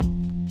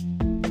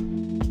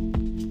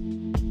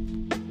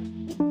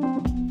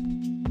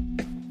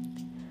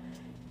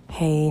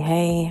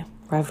Hey,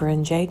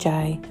 Reverend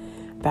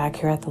JJ, back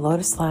here at the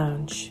Lotus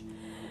Lounge.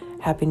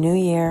 Happy New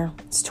Year.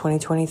 It's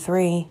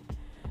 2023.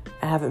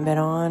 I haven't been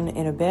on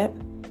in a bit.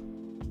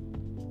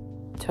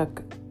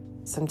 Took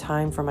some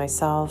time for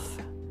myself.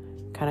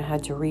 Kind of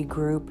had to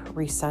regroup,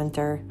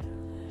 recenter,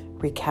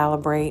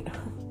 recalibrate.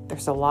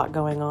 There's a lot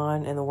going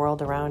on in the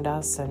world around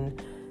us, and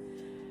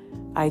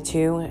I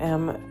too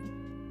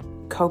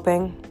am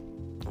coping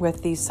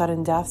with these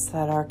sudden deaths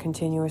that are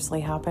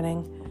continuously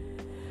happening.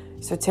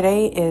 So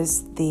today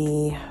is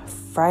the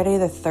Friday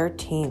the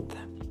 13th,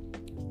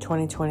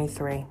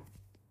 2023.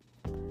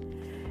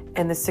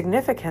 And the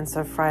significance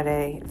of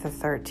Friday the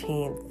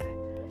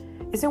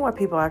 13th isn't what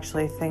people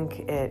actually think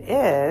it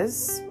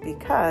is,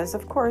 because,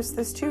 of course,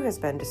 this too has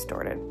been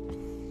distorted.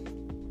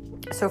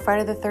 So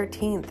Friday the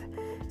 13th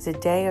is a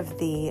day of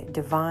the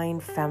divine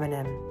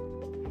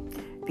feminine.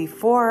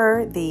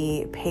 Before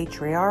the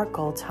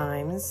patriarchal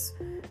times,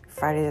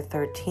 Friday the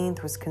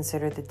 13th was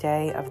considered the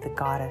day of the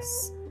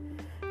goddess.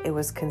 It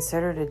was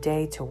considered a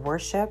day to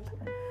worship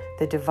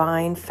the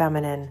divine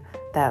feminine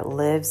that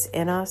lives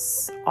in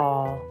us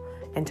all,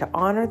 and to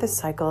honor the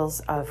cycles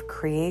of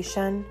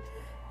creation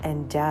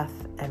and death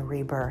and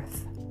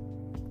rebirth.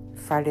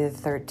 Friday the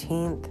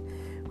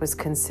 13th was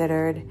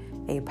considered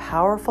a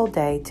powerful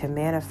day to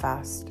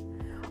manifest,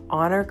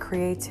 honor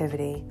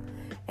creativity,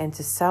 and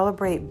to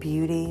celebrate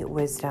beauty,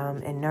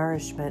 wisdom, and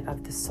nourishment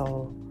of the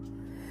soul.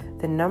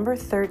 The number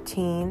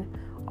 13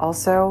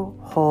 also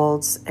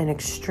holds an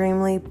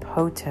extremely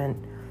potent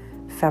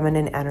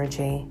feminine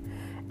energy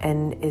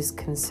and is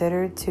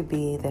considered to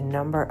be the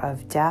number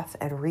of death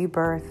and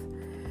rebirth,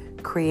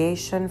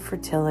 creation,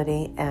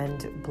 fertility,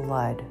 and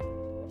blood.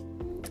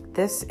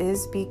 This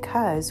is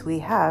because we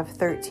have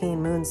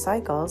 13 moon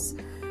cycles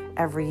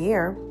every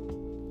year,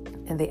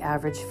 and the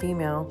average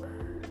female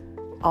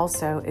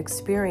also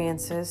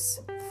experiences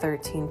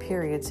 13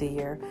 periods a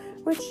year,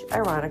 which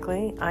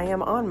ironically I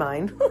am on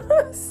mine.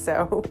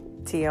 So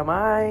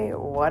TMI,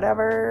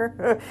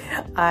 whatever.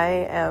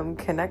 I am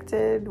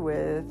connected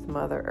with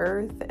Mother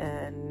Earth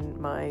and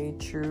my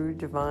true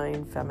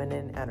divine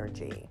feminine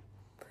energy.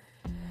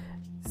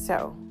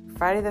 So,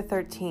 Friday the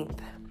 13th,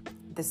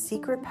 the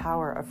secret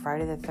power of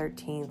Friday the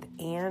 13th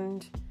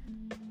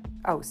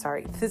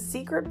the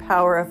secret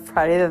power of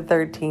Friday the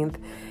 13th,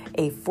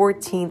 a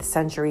 14th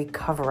century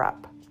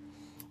cover-up.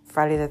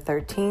 Friday the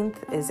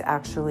 13th is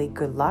actually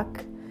good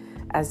luck,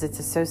 as it's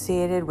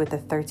associated with the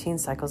 13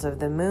 cycles of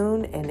the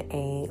moon in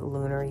a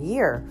lunar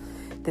year.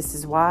 This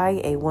is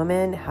why a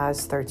woman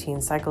has 13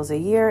 cycles a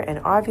year and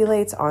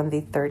ovulates on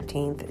the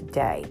 13th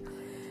day.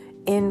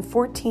 In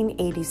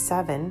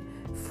 1487,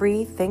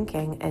 free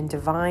thinking and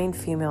divine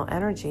female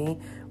energy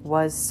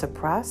was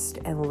suppressed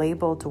and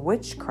labeled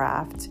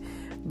witchcraft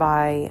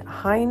by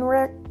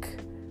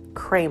Heinrich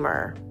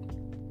Kramer,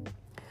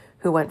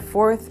 who went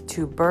forth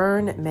to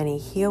burn many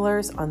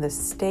healers on the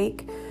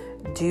stake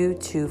due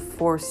to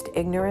forced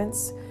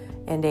ignorance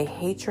and a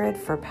hatred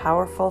for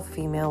powerful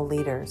female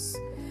leaders.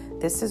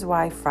 This is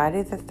why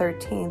Friday the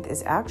 13th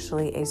is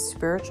actually a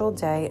spiritual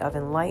day of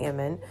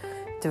enlightenment,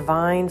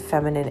 divine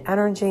feminine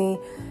energy,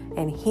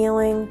 and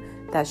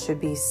healing that should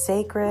be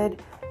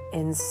sacred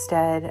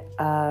instead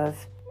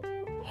of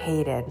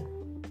hated.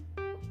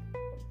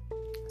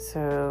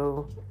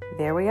 So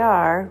there we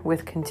are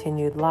with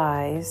continued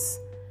lies.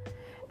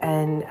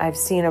 And I've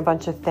seen a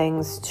bunch of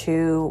things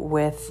too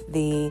with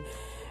the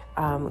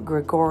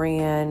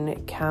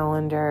Gregorian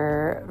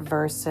calendar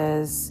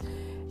versus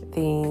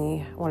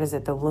the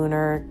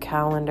lunar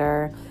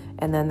calendar,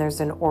 and then there's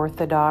an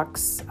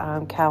Orthodox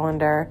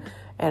calendar,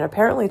 and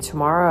apparently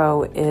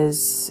tomorrow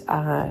is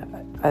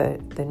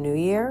the New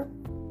Year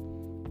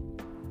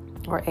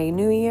or a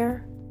New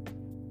Year.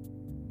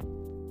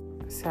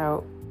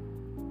 So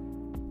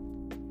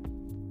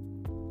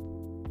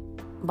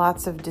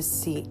lots of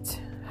deceit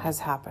has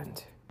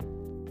happened.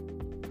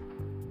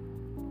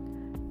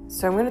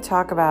 So I'm going to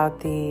talk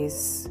about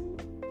these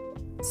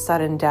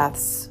sudden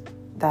deaths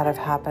that have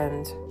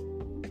happened.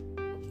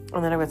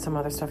 And then I've got some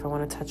other stuff I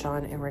want to touch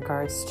on in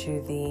regards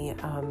to the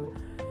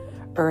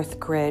earth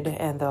grid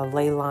and the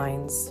ley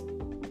lines.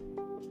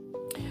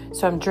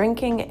 So I'm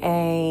drinking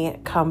a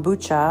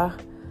kombucha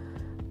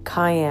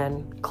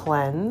cayenne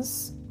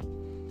cleanse.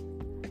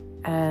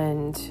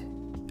 And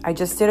I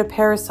just did a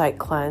parasite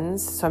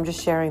cleanse. So I'm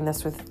just sharing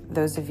this with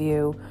those of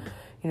you,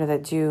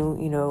 that do,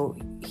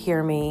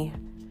 hear me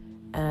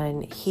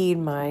and heed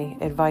my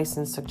advice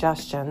and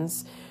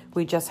suggestions.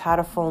 We just had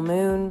a full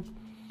moon.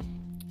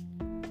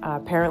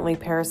 Apparently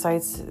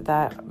parasites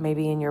that may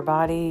be in your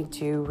body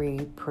do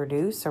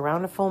reproduce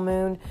around a full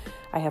moon.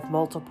 I have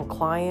multiple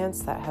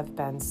clients that have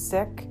been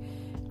sick,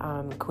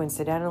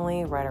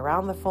 coincidentally, right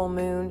around the full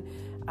moon.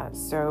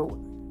 So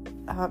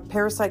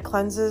parasite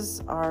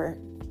cleanses are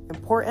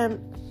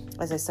important.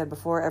 As I said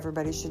before,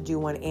 everybody should do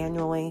one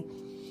annually.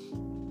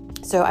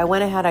 So I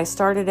went ahead, I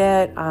started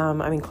it,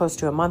 close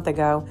to a month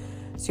ago.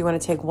 So you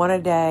want to take one a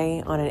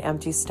day on an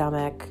empty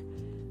stomach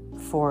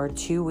for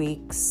 2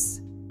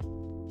 weeks.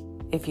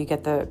 If you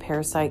get the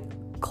parasite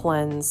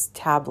cleanse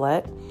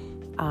tablet,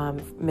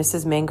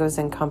 Mrs. Mangoes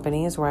and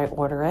Company is where I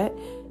order it,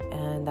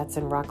 and that's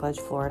in Rockledge,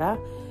 Florida.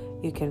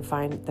 You can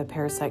find the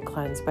Parasite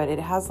Cleanse, but it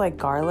has like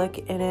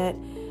garlic in it,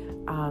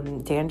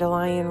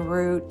 dandelion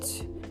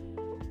root,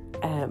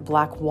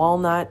 black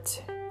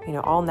walnut,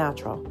 all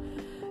natural.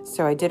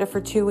 So I did it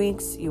for 2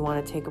 weeks. You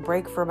want to take a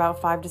break for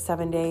about 5 to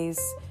 7 days.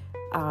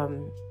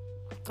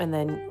 And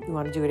then you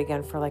want to do it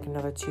again for like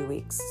another 2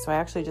 weeks. So I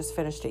actually just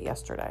finished it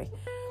yesterday.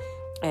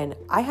 And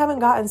I haven't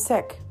gotten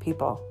sick,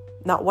 people.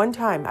 Not one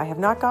time. I have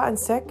not gotten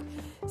sick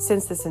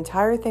since this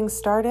entire thing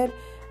started.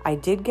 I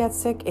did get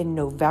sick in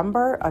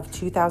November of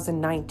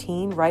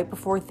 2019, right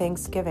before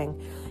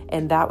Thanksgiving.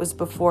 And that was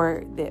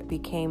before it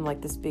became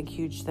like this big,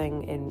 huge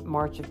thing in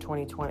March of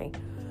 2020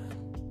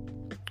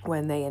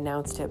 when they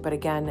announced it. But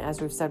again, as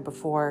we've said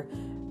before,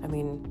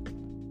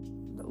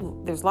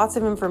 there's lots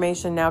of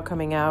information now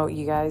coming out.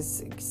 You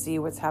guys see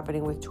what's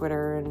happening with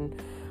Twitter and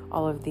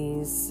all of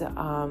these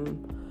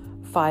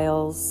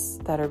files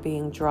that are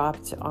being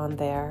dropped on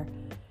there.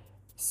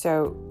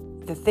 So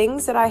the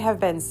things that I have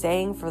been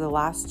saying for the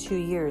last 2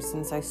 years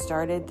since I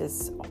started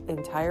this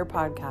entire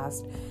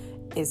podcast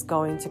is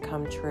going to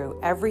come true.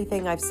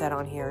 Everything I've said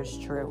on here is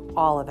true.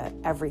 All of it.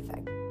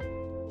 Everything.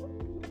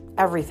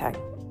 Everything.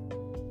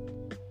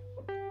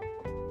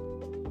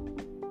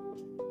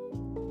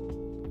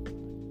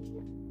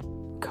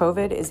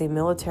 COVID is a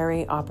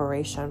military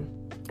operation,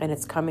 and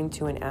it's coming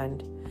to an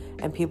end.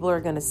 And people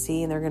are going to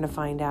see, and they're going to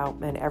find out.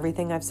 And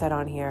everything I've said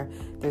on here,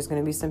 there's going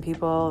to be some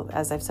people,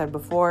 as I've said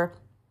before,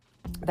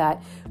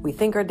 that we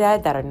think are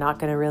dead that are not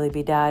going to really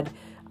be dead.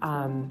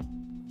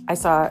 I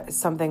saw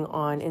something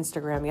on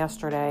Instagram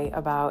yesterday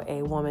about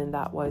a woman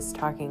that was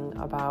talking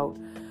about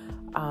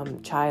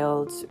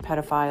child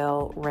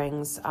pedophile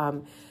rings.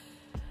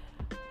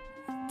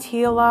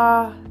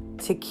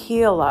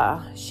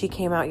 Tequila, she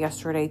came out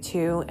yesterday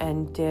too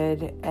and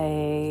did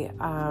a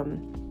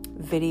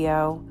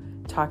video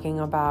talking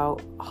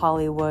about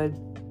Hollywood,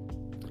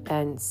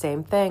 and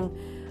same thing,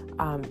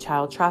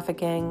 child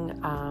trafficking,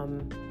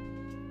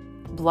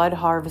 blood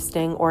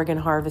harvesting, organ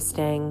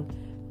harvesting,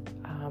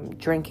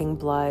 drinking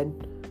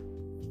blood,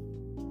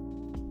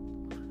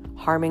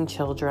 harming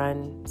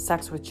children,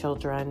 sex with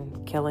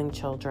children, killing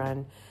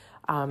children.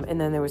 And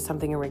then there was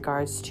something in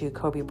regards to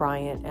Kobe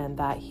Bryant and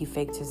that he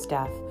faked his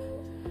death.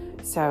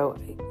 So,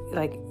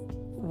 like,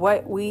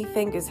 what we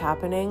think is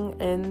happening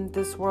in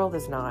this world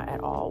is not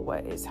at all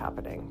what is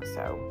happening.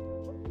 So,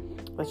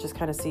 let's just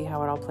kind of see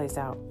how it all plays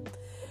out.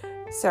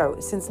 So,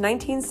 since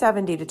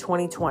 1970 to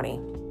 2020,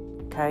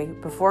 okay,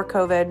 before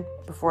COVID,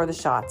 before the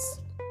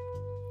shots,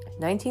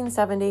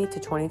 1970 to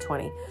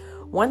 2020,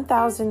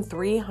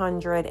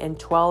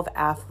 1,312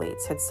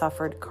 athletes had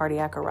suffered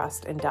cardiac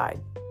arrest and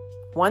died.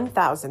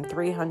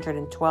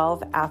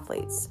 1,312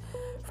 athletes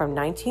from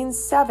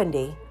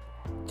 1970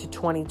 to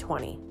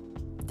 2020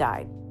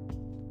 died.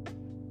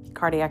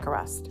 Cardiac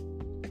arrest.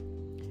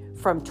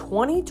 From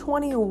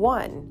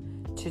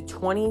 2021 to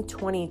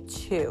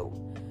 2022,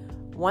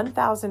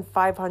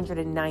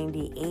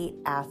 1,598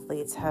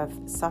 athletes have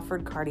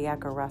suffered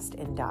cardiac arrest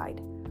and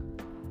died.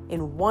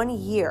 In 1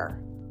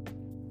 year,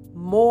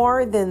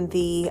 more than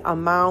the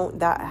amount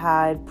that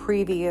had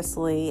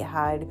previously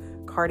had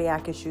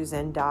cardiac issues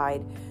and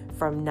died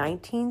from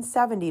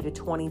 1970 to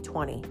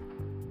 2020.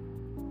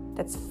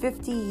 That's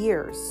 50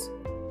 years.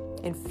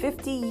 In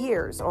 50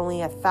 years, only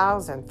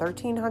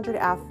 1,300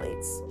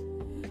 athletes.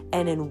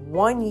 And in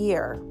 1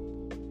 year,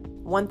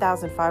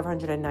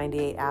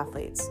 1,598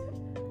 athletes.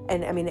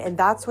 And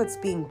that's what's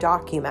being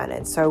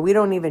documented. So we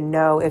don't even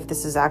know if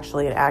this is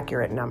actually an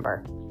accurate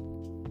number.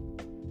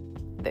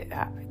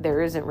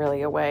 There isn't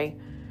really a way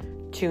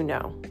to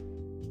know,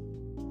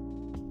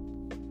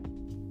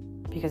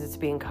 because it's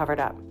being covered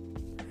up.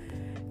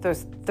 The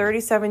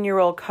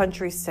 37-year-old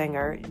country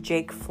singer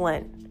Jake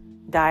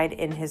Flint died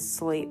in his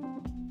sleep.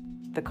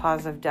 The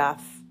cause of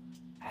death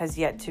has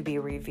yet to be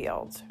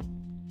revealed.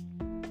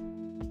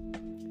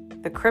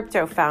 The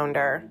crypto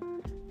founder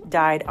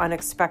died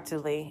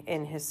unexpectedly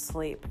in his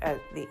sleep at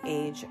the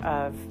age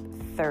of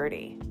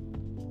 30.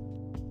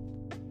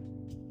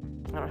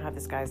 I don't have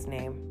this guy's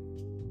name.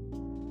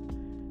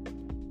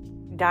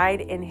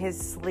 Died in his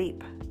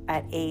sleep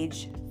at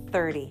age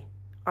 30,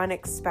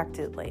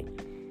 unexpectedly.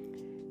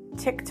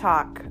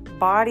 TikTok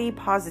body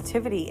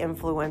positivity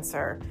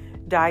influencer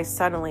dies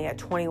suddenly at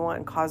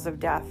 21, cause of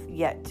death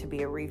yet to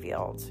be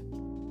revealed.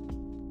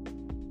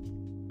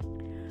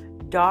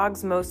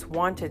 Dog's Most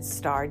Wanted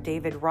star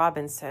David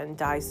Robinson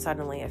dies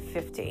suddenly at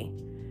 50.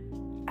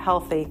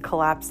 Healthy,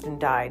 collapsed and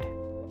died.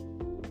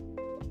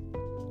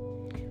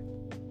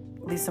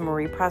 Lisa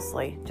Marie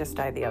Presley just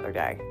died the other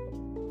day.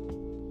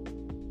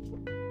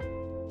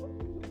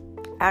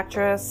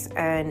 Actress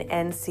and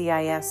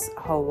NCIS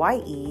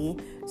Hawaii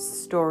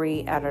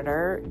story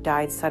editor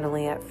died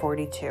suddenly at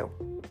 42.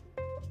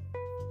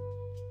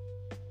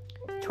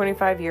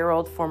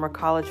 25-year-old former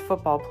college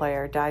football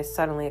player dies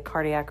suddenly of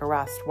cardiac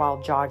arrest while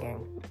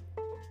jogging.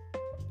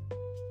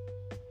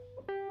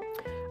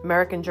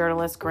 American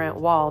journalist Grant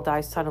Wall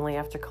dies suddenly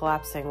after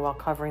collapsing while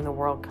covering the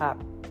World Cup.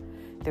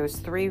 There was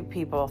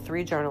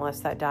three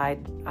journalists that died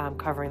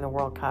covering the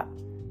World Cup.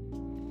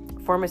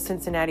 Former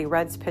Cincinnati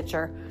Reds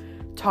pitcher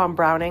Tom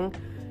Browning,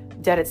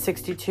 dead at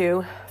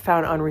 62,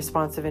 found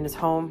unresponsive in his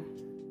home.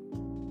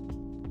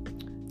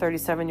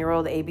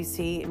 37-year-old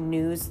ABC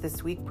News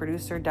This Week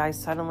producer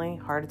dies suddenly,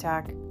 heart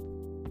attack.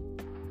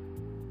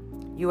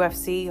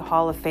 UFC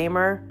Hall of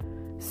Famer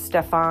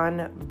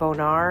Stefan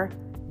Bonar,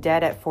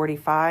 dead at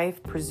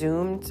 45,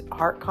 presumed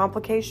heart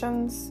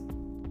complications.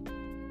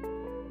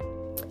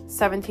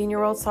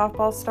 17-year-old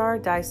softball star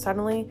dies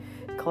suddenly,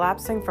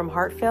 collapsing from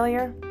heart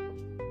failure.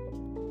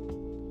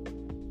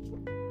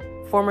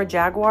 Former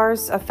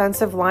Jaguars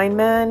offensive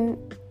lineman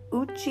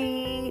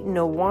Uche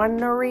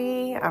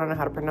Nwaneri, I don't know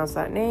how to pronounce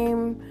that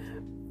name,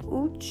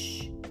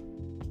 Uche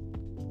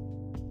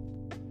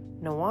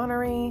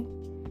Nwaneri,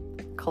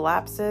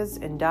 collapses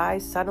and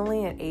dies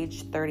suddenly at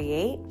age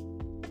 38.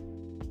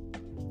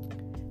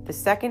 The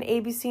second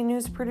ABC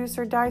News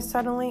producer dies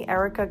suddenly,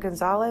 Erica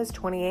Gonzalez,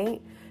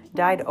 28,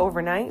 died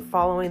overnight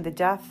following the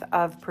death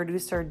of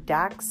producer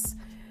Dax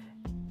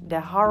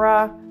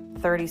Dehara,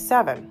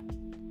 37.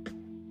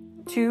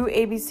 Two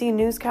ABC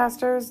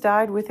newscasters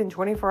died within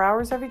 24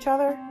 hours of each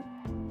other.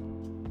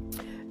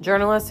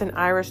 Journalist and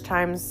Irish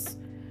Times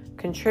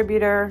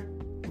contributor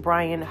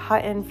Brian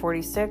Hutton,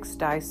 46,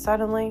 dies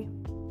suddenly.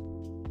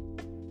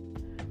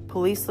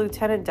 Police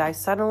lieutenant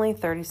dies suddenly,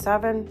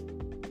 37.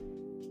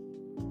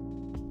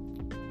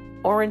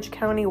 Orange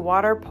County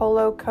water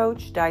polo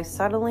coach dies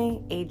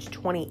suddenly, age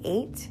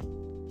 28.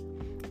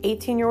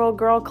 18-year-old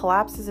girl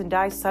collapses and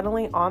dies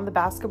suddenly on the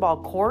basketball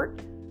court.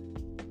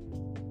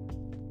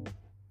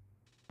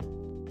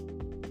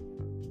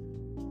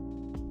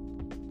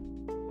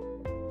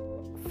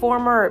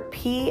 Former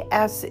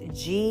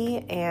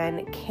PSG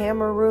and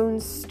Cameroon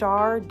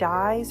star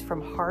dies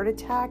from heart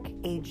attack,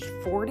 age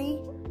 40.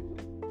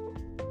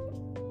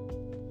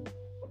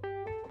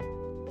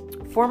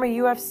 Former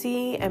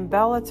UFC and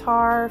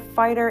Bellator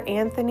fighter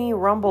Anthony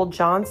Rumble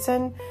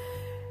Johnson,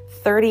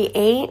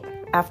 38,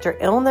 after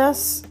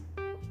illness.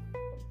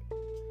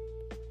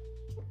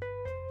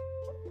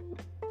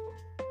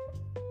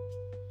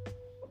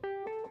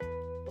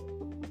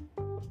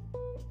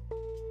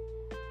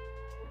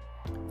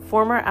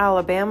 Former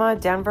Alabama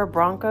Denver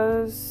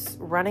Broncos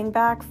running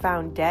back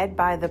found dead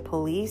by the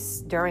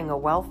police during a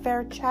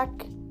welfare check.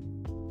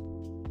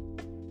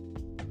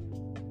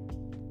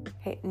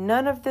 Hey,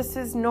 none of this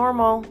is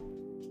normal.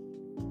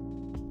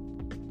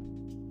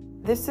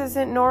 This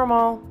isn't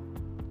normal.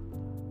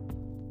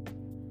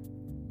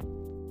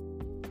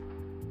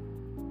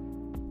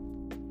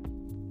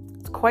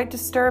 It's quite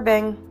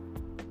disturbing.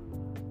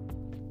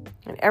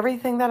 And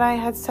everything that I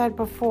had said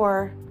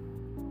before,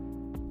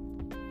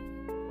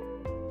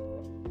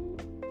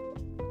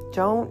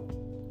 don't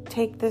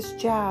take this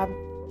jab.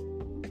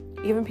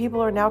 Even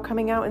people are now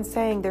coming out and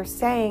saying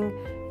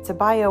it's a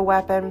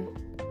bioweapon.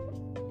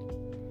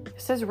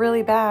 This is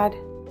really bad.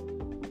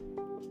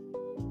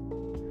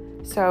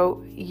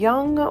 So,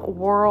 young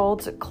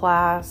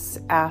world-class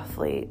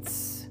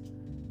athletes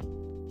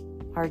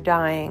are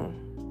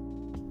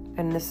dying,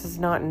 and this is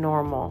not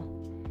normal.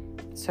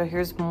 So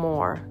here's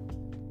more.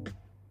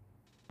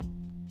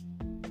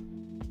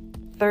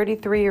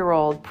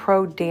 33-year-old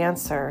pro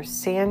dancer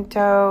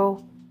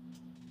Santo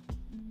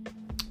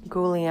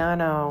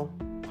Giuliano,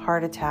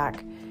 heart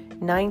attack.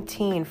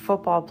 19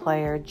 football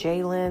player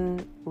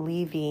Jalen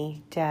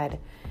Levy, dead.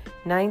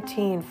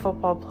 19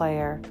 football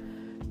player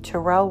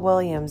Terrell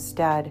Williams,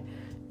 dead.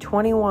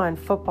 21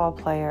 football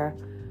player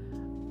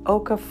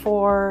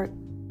Okafor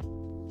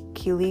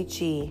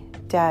Kilichi,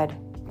 dead.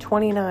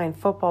 29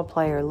 football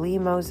player Lee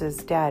Moses,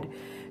 dead.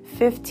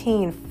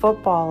 15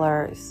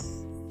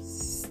 footballers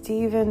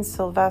Steven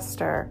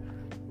Sylvester,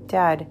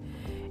 dead.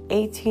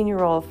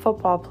 18-year-old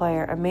football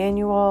player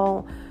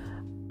Emmanuel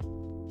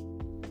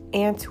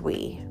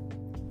Antwi,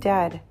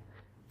 dead.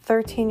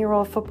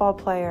 13-year-old football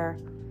player,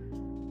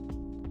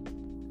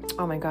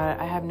 oh my God,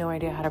 I have no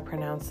idea how to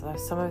pronounce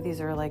this. Some of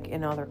these are like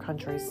in other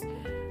countries.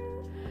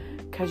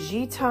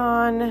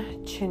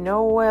 Kajitan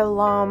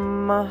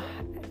Chinoelam,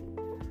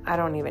 I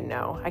don't even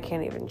know. I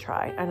can't even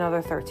try.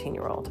 Another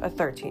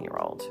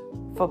 13-year-old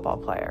football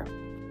player.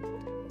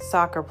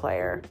 Soccer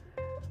player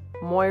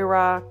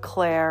Moira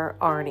Claire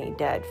Arney,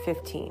 dead,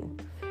 15.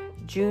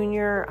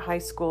 Junior high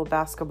school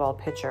basketball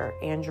pitcher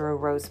Andrew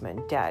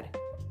Roseman, dead.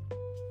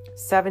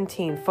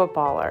 17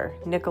 footballer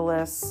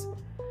Nicholas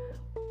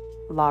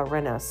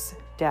Larenas,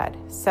 dead.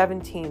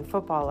 17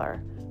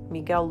 footballer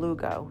Miguel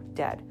Lugo,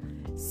 dead.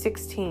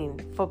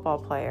 16 football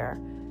player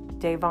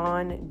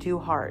Davon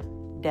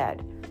Duhart,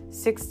 dead.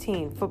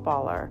 16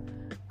 footballer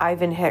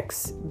Ivan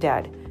Hicks,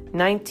 dead.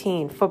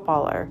 19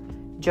 footballer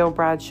Joe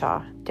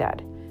Bradshaw,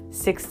 dead.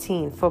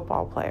 16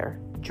 football player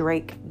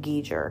Drake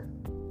Geiger,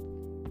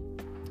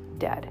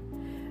 dead.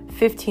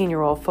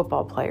 15-year-old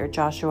football player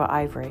Joshua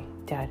Ivory,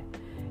 dead.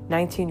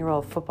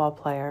 19-year-old football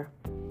player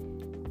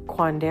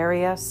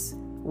Quandarius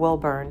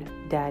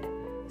Wilburn, dead.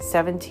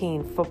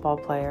 17 football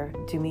player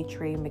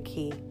Dimitri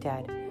McKee,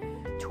 dead.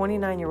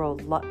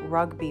 29-year-old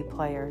rugby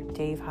player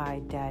Dave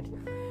Hyde, dead.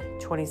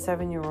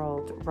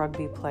 27-year-old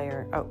rugby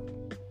player. Oh,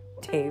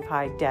 Dave,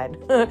 hi, dead.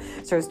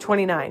 So it's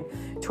 29.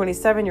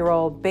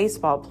 27-year-old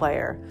baseball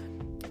player,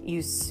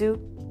 Yusuke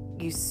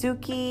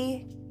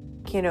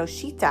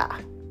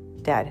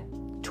Kinoshita, dead.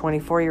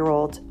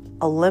 24-year-old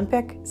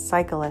Olympic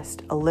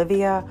cyclist,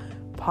 Olivia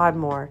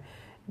Podmore,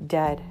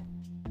 dead.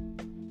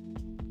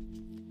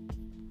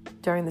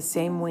 During the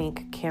same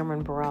week,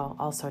 Cameron Burrell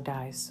also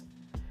dies.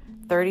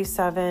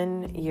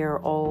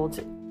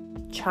 37-year-old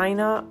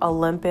China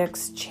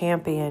Olympics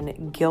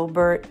champion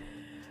Gilbert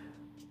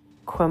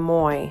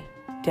Quemoy,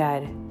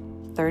 dead.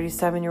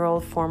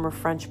 37-year-old former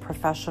French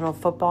professional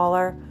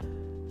footballer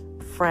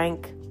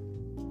Frank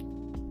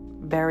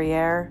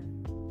Barriere,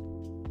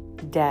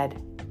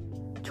 dead.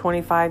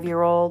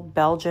 25-year-old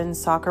Belgian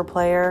soccer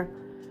player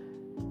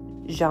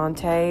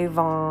Jante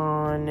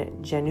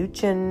van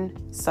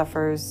Genuchen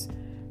suffers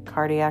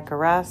cardiac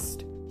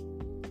arrest.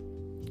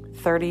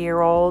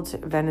 30-year-old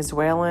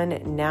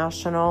Venezuelan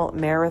national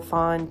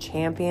marathon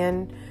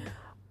champion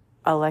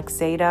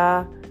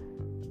Alexaida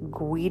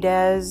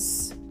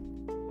Guidez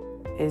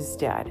is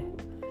dead.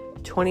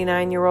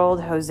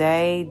 29-year-old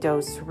Jose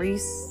dos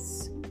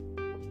Reis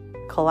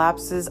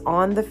collapses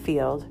on the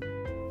field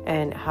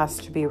and has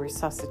to be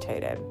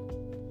resuscitated.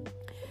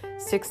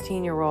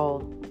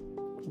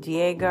 16-year-old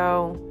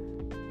Diego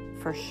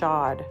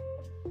Fershad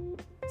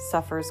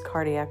suffers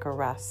cardiac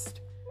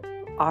arrest.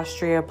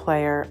 Austria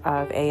player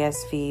of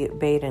ASV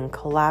Baden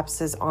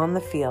collapses on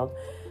the field,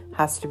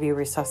 has to be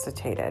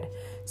resuscitated.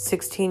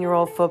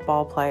 16-year-old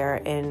football player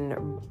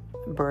in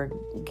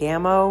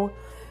Bergamo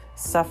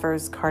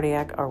suffers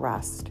cardiac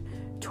arrest.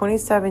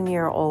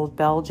 27-year-old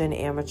Belgian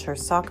amateur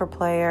soccer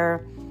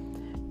player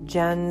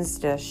Jens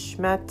de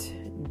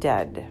Schmet,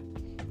 dead.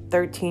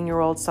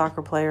 13-year-old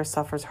soccer player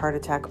suffers heart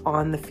attack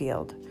on the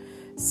field.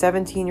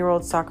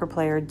 17-year-old soccer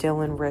player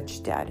Dylan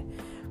Rich, dead.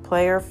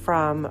 Player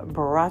from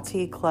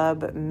Barati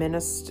Club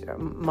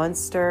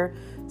Munster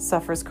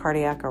suffers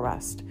cardiac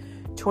arrest.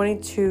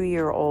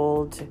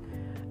 22-year-old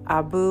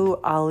Abu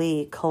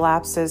Ali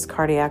collapses,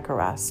 cardiac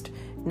arrest.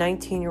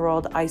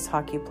 19-year-old ice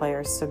hockey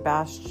player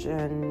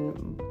Sebastian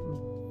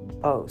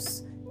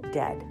Bose,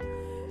 dead.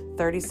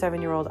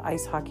 37-year-old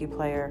ice hockey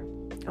player,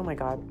 oh my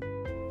God,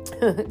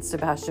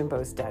 Sebastian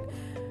Bose, dead.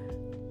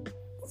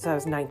 So I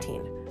was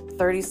 19.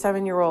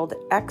 37-year-old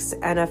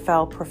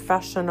ex-NFL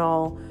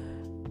professional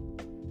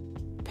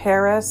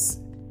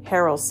Paris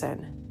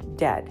Harrelson,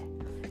 dead.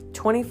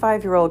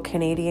 25-year-old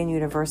Canadian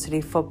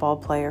University football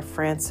player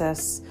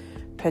Francis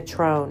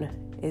Petrone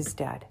is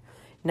dead.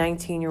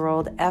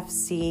 19-year-old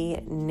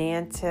FC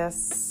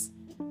Nantes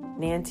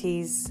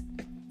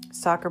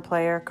soccer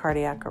player,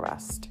 cardiac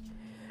arrest.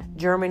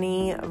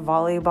 Germany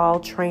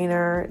volleyball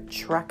trainer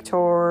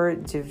Traktor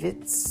de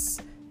Witz,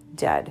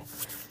 dead.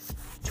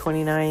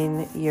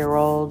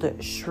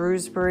 29-year-old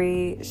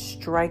Shrewsbury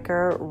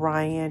striker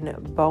Ryan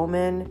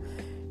Bowman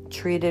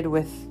treated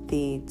with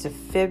the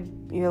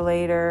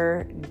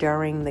defibrillator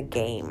during the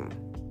game.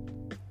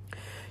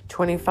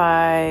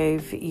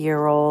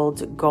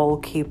 25-year-old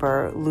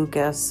goalkeeper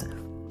Lucas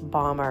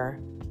Bomber,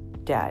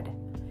 dead.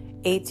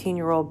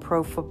 18-year-old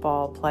pro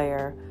football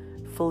player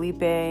Felipe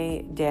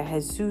de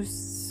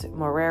Jesus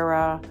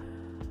Moreira,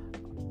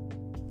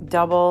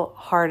 double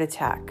heart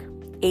attack.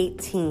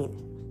 18.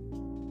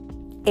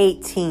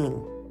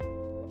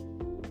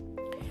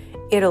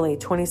 Italy,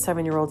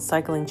 27-year-old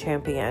cycling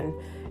champion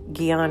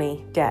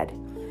Gianni, dead.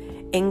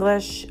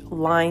 English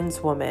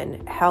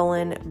lineswoman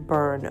Helen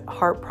Byrne,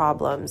 heart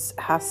problems,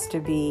 has to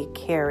be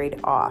carried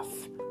off.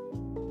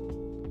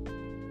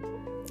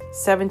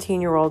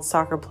 17-year-old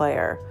soccer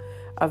player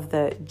of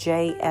the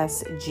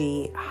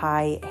JSG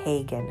High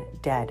Hagen,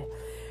 dead.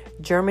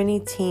 Germany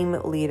team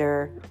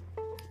leader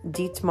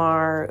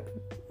Dietmar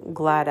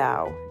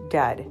Gladau,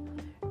 dead.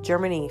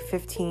 Germany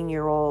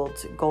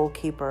 15-year-old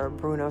goalkeeper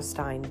Bruno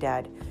Stein,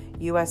 dead.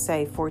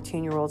 USA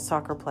 14-year-old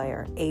soccer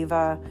player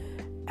Ava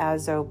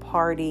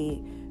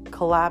Azopardi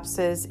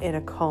collapses in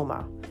a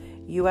coma.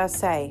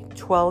 USA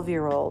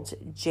 12-year-old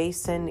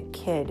Jason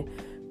Kidd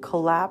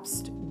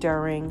collapsed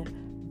during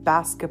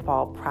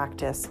basketball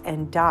practice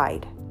and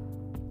died.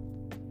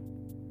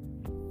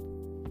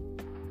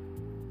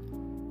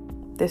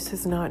 This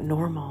is not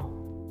normal.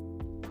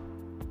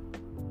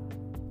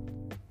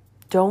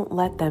 Don't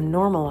let them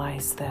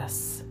normalize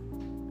this.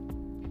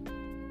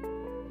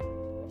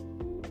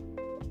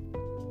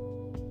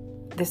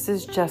 This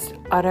is just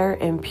utter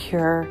and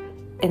pure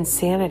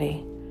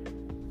insanity.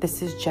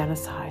 This is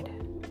genocide.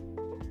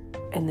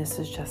 And this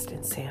is just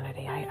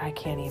insanity. I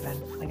can't even.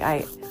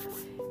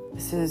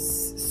 This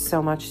is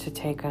so much to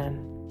take in.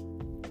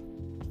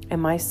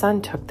 And my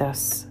son took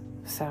this.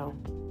 So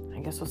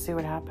I guess we'll see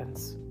what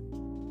happens.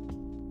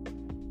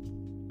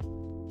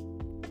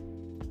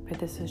 But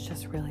this is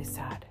just really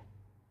sad.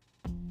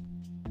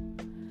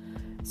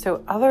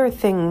 So other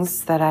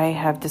things that I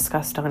have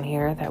discussed on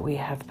here that we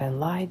have been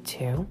lied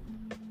to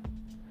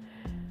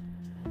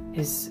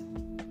is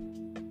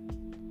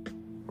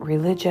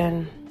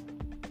religion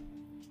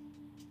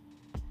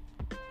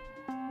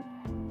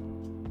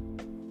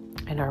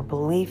and our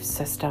belief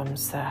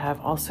systems that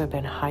have also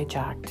been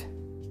hijacked.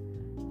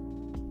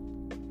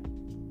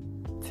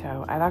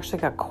 So I've actually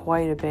got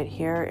quite a bit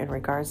here in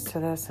regards to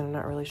this, and I'm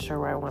not really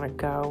sure where I want to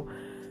go.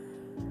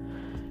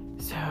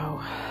 So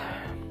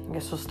I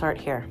guess we'll start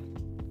here.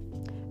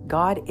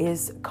 God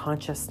is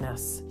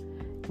consciousness,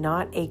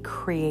 not a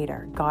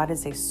creator. God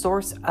is a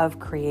source of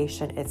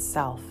creation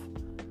itself.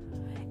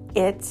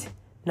 It,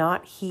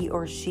 not he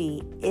or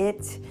she,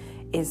 it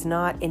is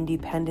not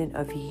independent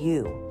of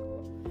you.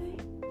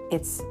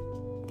 It's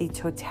the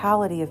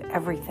totality of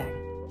everything.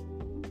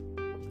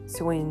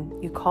 So when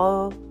you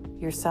call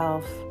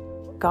yourself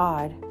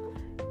God,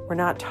 we're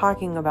not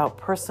talking about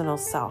personal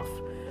self.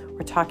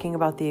 We're talking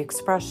about the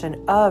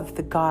expression of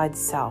the God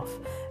self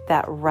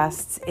that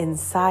rests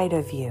inside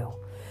of you.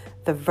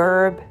 The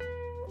verb,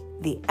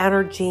 the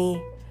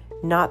energy,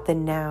 not the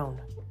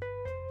noun.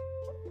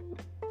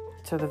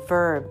 So the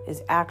verb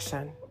is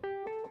action,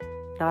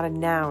 not a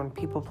noun,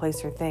 people,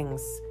 place, or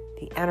things.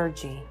 The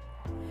energy.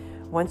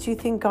 Once you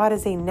think God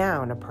is a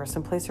noun, a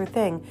person, place, or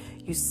thing,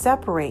 you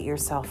separate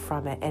yourself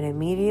from it and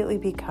immediately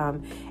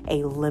become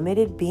a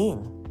limited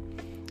being.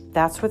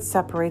 That's what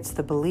separates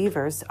the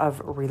believers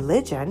of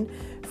religion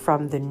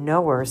from the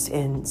knowers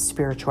in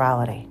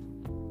spirituality.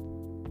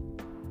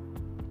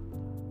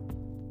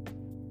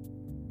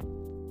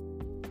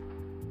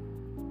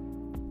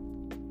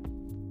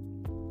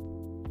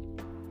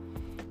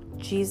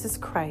 Jesus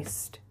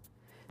Christ,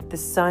 the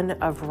Son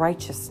of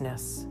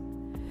Righteousness.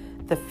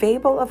 The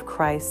fable of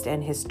Christ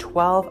and his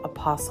 12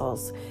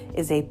 apostles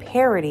is a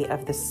parody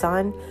of the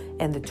sun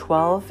and the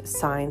 12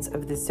 signs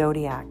of the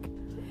zodiac.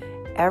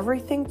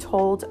 Everything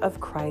told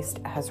of Christ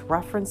has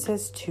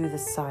references to the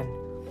sun.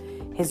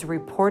 His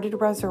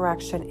reported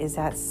resurrection is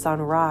at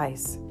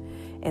sunrise,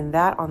 and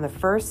that on the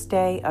first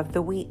day of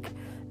the week,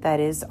 that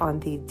is,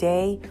 on the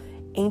day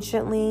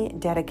anciently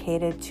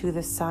dedicated to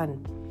the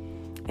sun,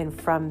 and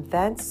from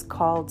thence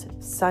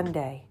called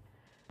Sunday,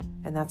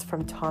 and that's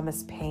from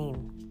Thomas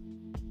Paine.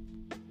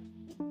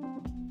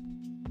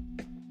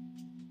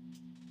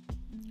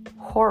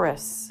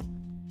 Horus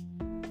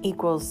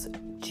equals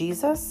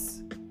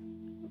Jesus,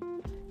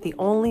 the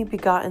only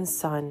begotten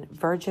Son,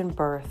 virgin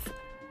birth,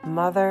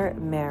 Mother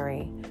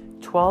Mary,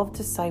 12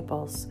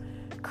 disciples,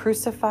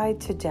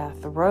 crucified to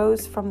death,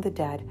 rose from the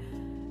dead,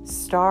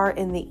 star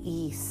in the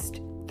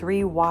east,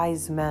 3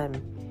 wise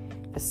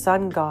men, the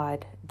sun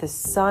god, the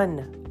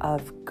Son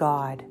of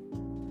God,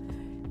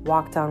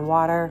 walked on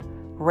water,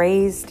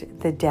 raised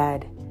the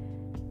dead,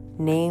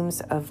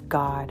 names of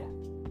God.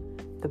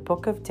 The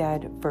Book of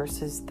Dead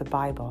versus the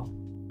Bible.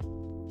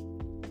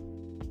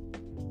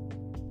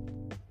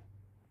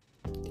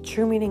 The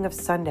true meaning of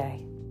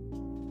Sunday.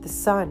 The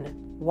sun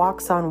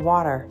walks on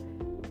water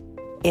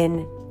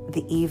in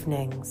the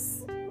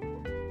evenings.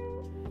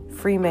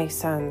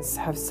 Freemasons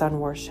have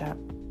sun worship.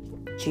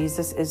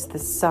 Jesus is the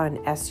sun,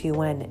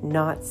 S-U-N,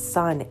 not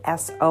sun,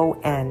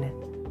 S-O-N.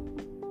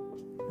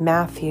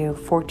 Matthew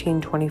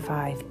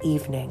 14:25,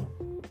 evening.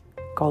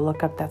 Go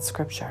look up that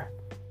scripture.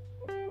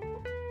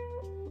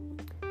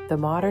 The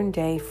modern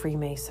day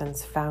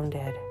Freemasons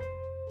founded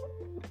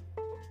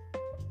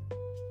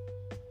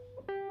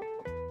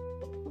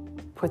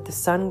put the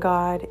sun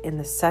god in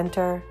the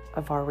center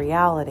of our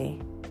reality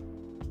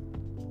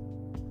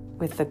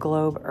with the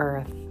globe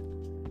earth.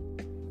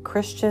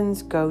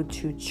 Christians go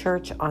to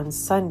church on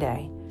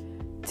Sunday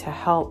to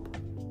help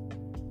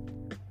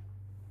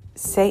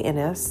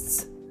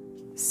Satanists,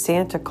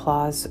 Santa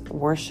Claus,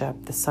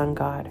 worship the sun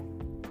god.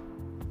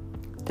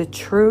 The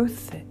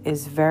truth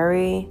is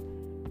very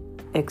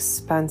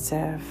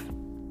expensive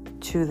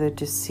to the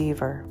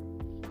deceiver.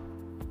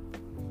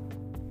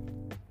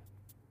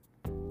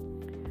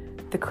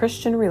 The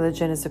Christian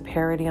religion is a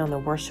parody on the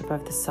worship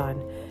of the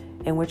sun,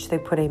 in which they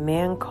put a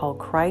man called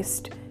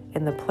Christ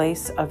in the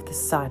place of the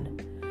sun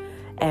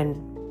and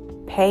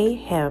pay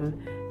him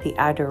the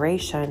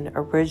adoration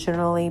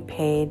originally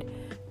paid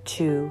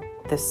to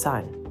the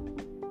sun.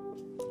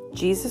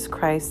 Jesus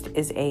Christ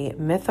is a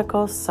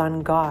mythical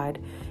sun god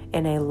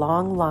in a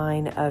long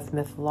line of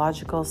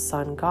mythological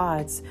sun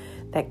gods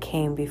that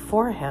came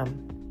before him.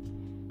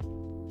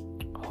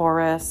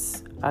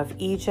 Horus of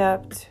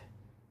Egypt,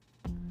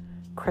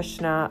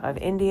 Krishna of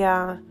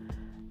India,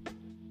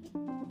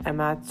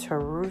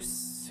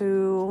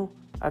 Amaterasu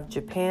of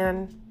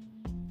Japan,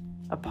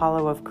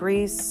 Apollo of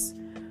Greece,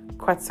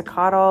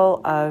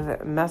 Quetzalcoatl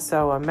of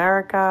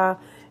Mesoamerica,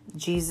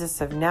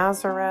 Jesus of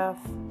Nazareth,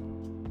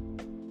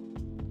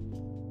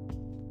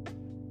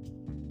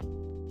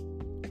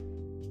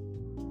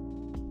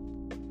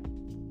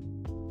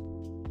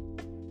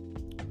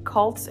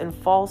 cults and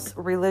false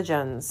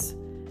religions.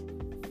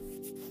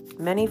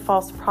 Many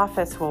false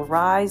prophets will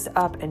rise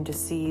up and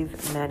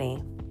deceive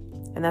many.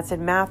 And that's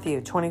in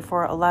Matthew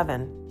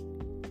 24:11.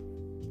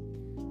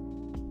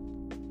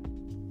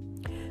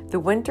 The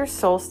winter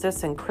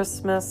solstice and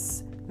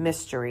Christmas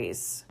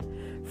mysteries.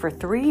 For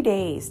 3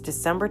 days,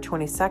 December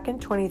 22nd,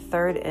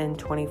 23rd, and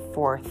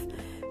 24th,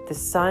 the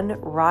sun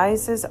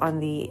rises on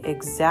the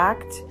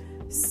exact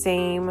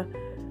same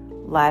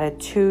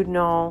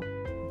latitudinal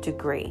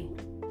degree.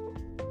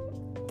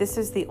 This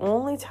is the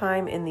only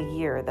time in the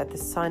year that the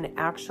sun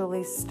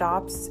actually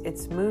stops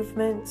its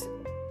movement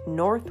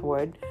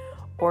northward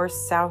or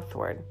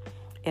southward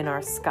in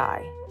our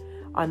sky.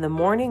 On the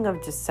morning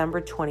of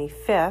December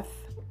 25th,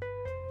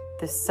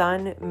 the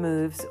sun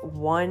moves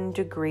 1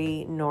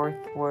 degree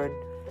northward,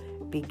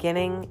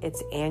 beginning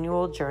its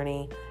annual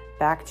journey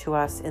back to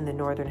us in the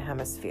northern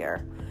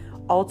hemisphere,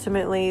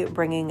 ultimately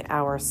bringing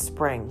our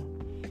spring.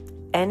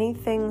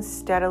 Anything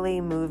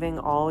steadily moving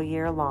all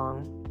year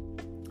long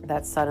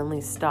that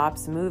suddenly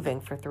stops moving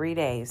for 3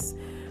 days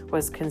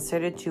was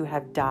considered to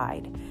have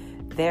died.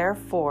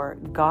 Therefore,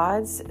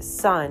 God's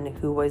sun,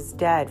 who was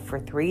dead for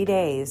 3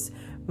 days,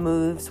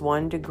 moves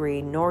 1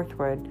 degree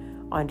northward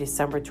on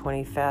December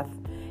 25th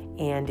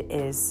and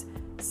is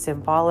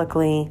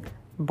symbolically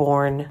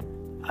born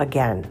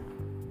again.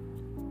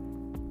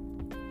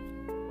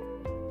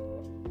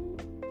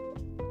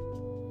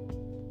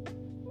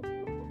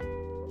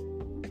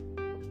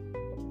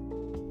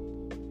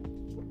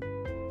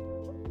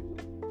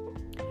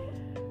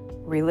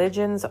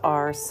 Religions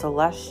are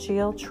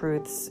celestial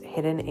truths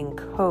hidden in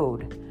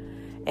code,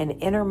 an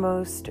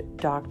innermost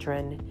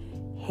doctrine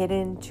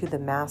hidden to the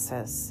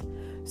masses.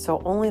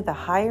 So only the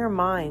higher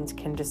mind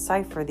can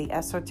decipher the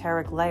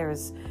esoteric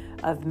layers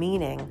of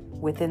meaning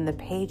within the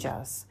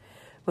pages.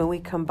 When we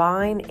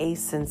combine a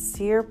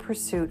sincere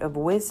pursuit of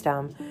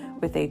wisdom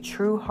with a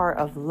true heart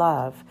of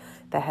love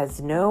that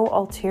has no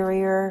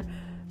ulterior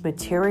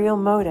material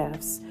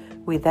motives,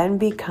 we then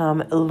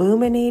become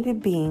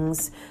illuminated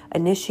beings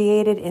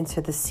initiated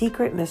into the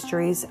secret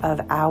mysteries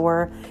of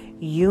our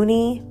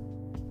universe,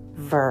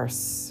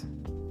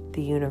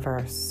 the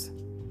universe.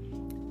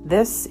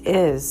 This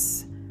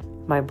is,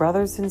 my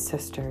brothers and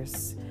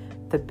sisters,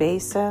 the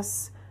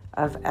basis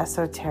of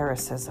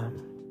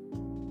esotericism.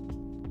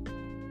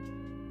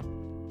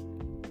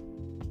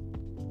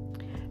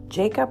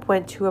 Jacob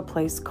went to a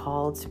place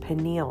called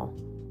Peniel.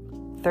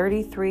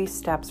 33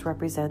 steps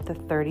represent the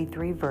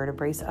 33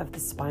 vertebrae of the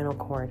spinal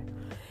cord.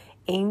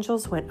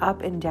 Angels went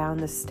up and down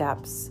the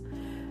steps.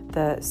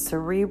 The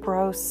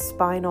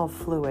cerebrospinal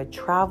fluid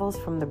travels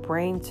from the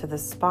brain to the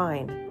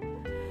spine.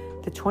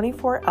 The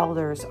 24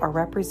 elders are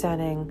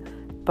representing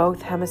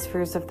both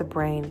hemispheres of the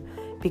brain,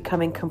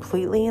 becoming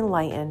completely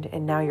enlightened,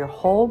 and now your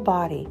whole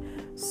body,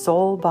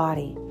 soul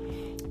body,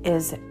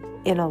 is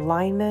in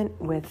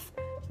alignment with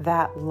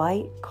that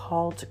light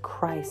called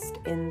Christ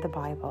in the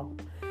Bible.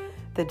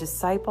 The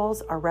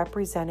disciples are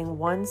representing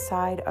one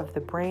side of the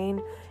brain,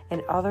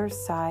 and other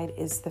side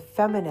is the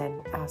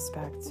feminine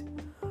aspect.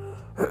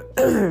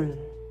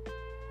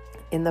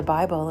 In the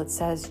Bible, it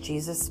says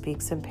Jesus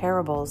speaks in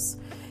parables.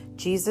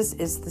 Jesus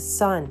is the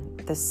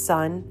Son,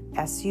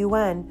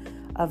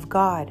 S-U-N, of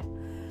God.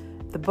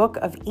 The book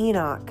of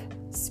Enoch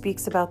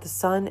speaks about the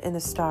sun and the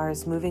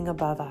stars moving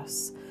above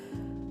us.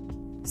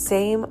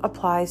 Same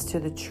applies to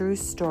the true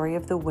story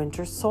of the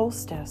winter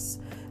solstice.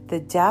 The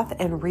death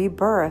and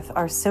rebirth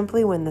are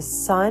simply when the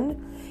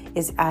sun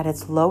is at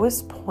its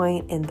lowest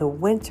point in the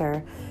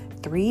winter,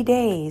 3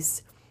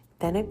 days,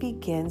 then it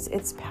begins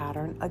its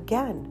pattern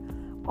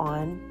again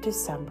on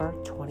December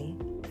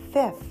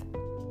 25th.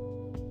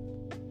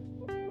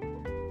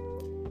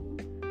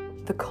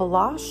 The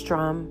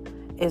colostrum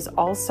is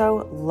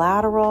also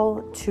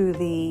lateral to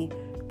the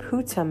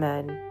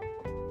putamen,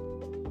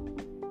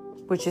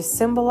 which is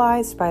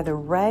symbolized by the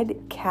red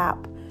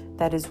cap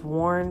that is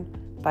worn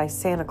by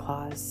Santa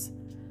Claus.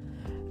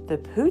 The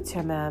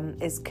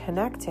putamen is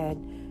connected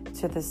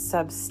to the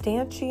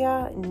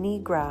substantia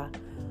nigra,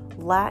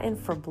 Latin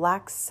for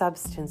black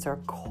substance or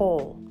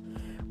coal,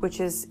 which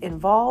is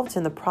involved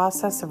in the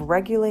process of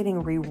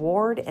regulating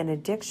reward and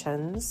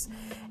addictions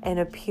and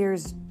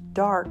appears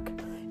dark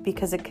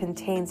because it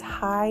contains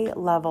high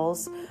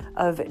levels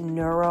of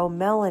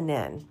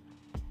neuromelanin.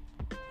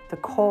 The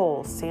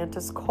coal,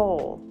 Santa's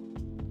coal.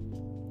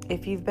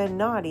 If you've been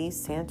naughty,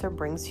 Santa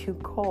brings you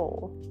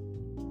coal.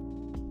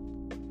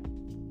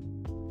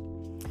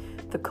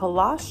 The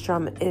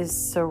colostrum is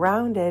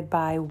surrounded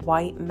by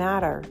white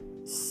matter,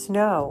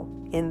 snow,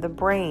 in the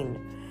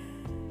brain.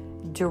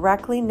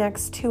 Directly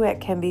next to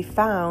it can be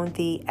found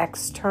the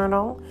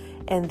external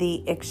and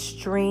the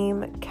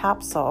extreme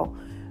capsule,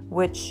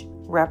 which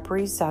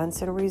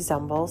represents and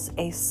resembles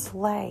a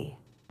sleigh,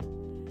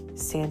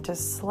 Santa's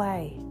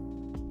sleigh.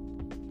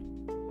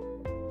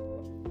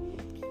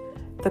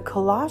 The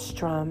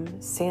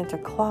colostrum, Santa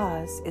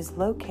Claus, is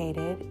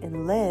located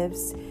and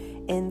lives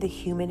in the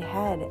human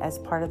head as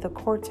part of the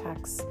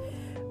cortex,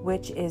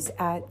 which is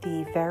at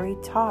the very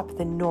top,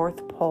 the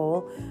North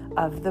Pole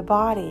of the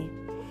body.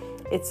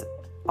 It's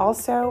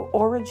also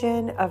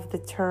origin of the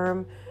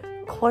term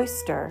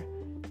Cloister,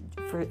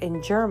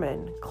 in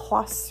German,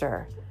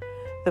 Kloster,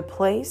 the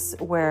place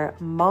where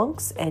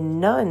monks and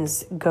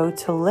nuns go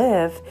to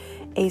live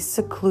a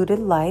secluded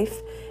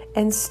life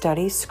and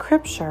study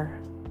scripture.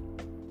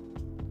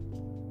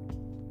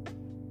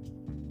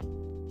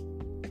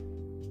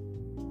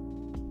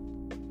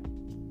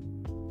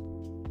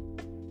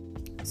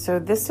 So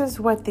this is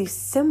what these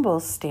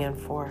symbols stand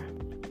for.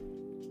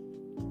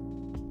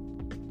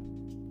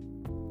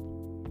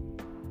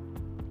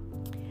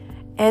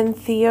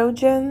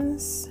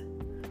 Entheogens,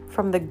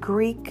 from the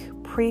Greek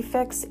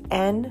prefix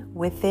en,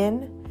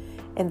 within,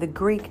 and the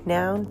Greek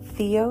noun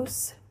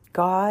theos,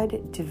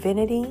 God,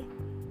 divinity,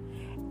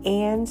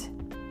 and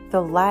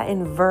the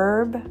Latin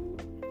verb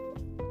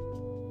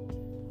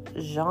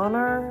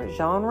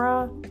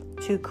genre,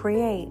 to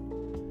create.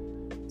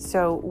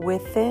 So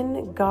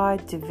within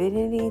God,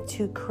 divinity,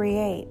 to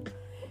create,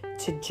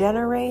 to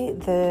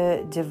generate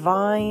the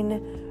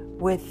divine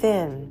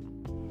within,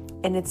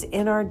 and it's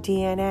in our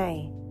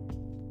DNA.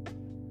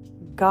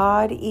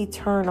 God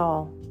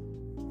eternal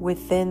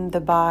within the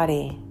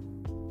body.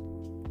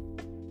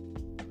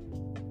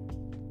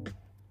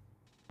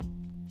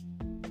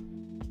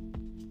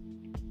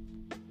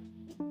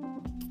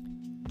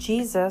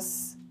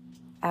 Jesus,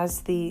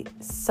 as the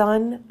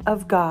Son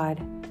of God,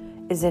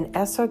 is an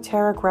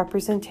esoteric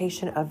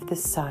representation of the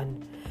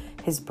sun.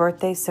 His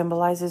birthday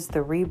symbolizes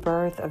the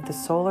rebirth of the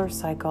solar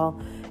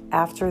cycle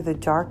after the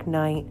dark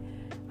night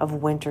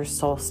of winter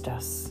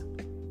solstice.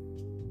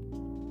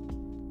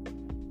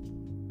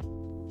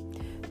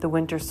 The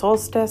winter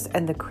solstice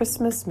and the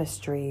Christmas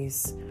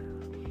mysteries.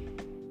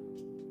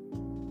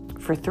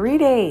 For 3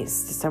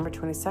 days, December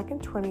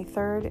 22nd,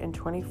 23rd, and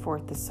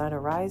 24th, the sun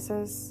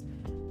arises.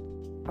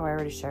 Oh, I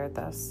already shared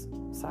this.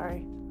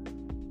 Sorry.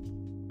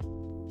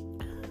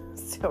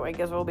 So I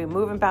guess we'll be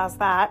moving past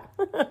that.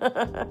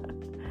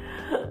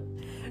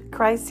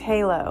 Christ's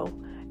halo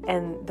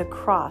and the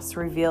cross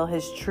reveal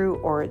his true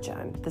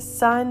origin. The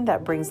sun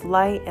that brings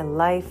light and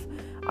life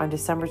on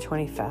December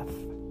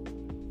 25th.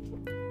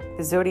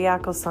 The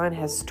zodiacal sign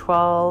has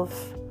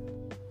 12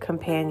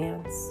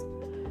 companions.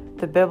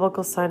 The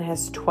biblical sun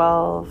has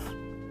 12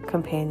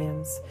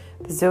 companions.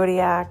 The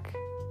zodiac,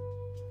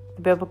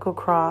 the biblical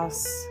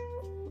cross,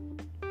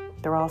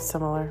 they're all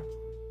similar.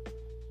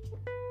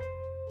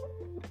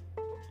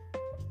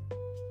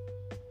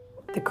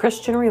 The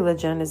Christian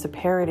religion is a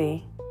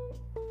parody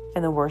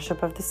and the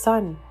worship of the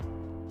sun.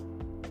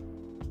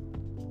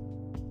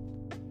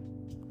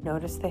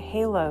 Notice the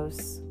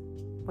halos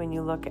when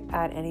you look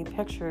at any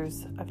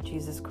pictures of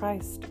Jesus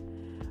Christ,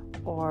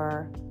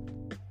 or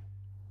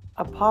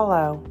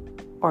Apollo,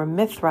 or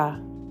Mithra,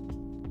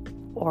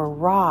 or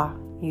Ra.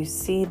 You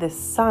see the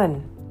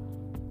sun.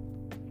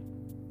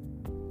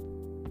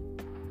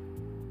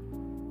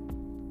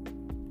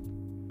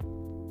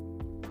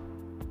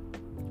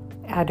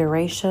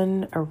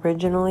 Adoration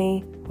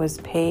originally was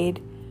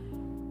paid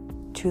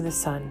to the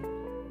sun.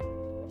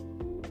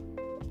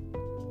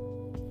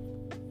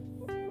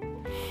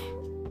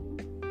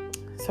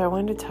 So I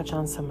wanted to touch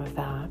on some of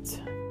that.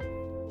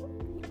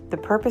 The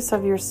purpose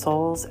of your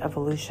soul's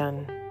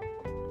evolution.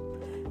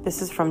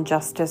 This is from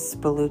Justice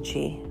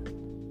Bellucci.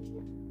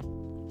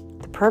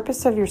 The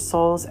purpose of your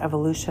soul's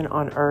evolution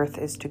on earth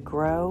is to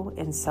grow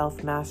in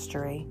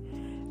self-mastery,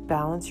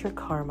 balance your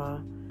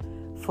karma,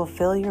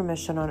 fulfill your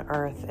mission on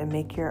earth, and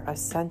make your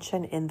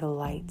ascension in the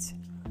light.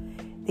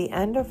 The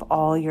end of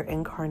all your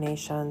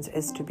incarnations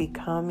is to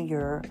become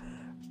your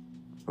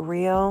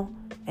real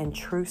and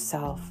true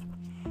self,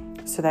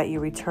 so that you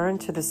return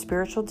to the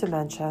spiritual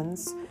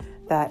dimensions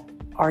that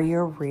are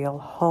your real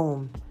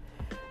home.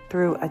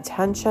 Through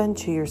attention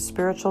to your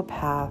spiritual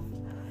path,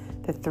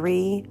 the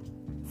 3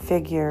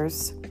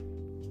 figures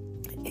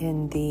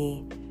in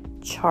the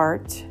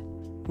chart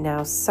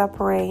now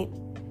separate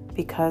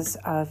because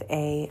of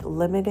a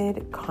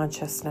limited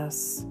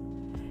consciousness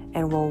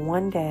and will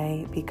one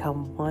day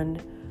become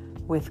one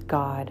with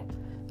God.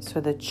 So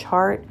the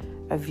chart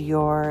of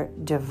your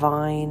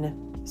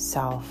divine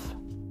self,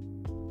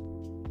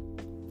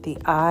 the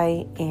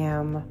I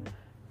am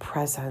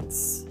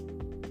presence.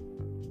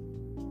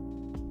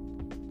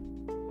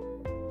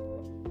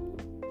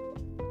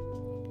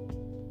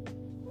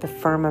 The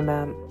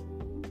firmament.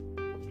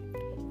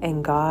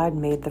 And God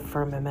made the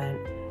firmament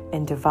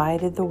and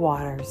divided the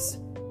waters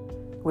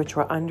which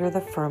were under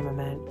the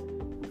firmament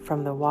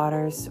from the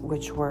waters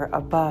which were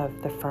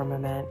above the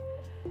firmament.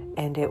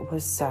 And it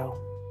was so.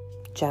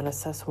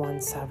 Genesis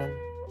 1:7.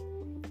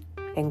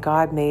 And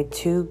God made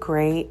 2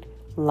 great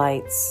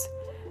lights,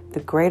 the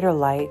greater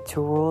light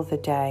to rule the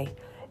day,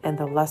 and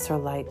the lesser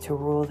light to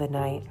rule the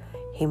night.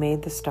 He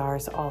made the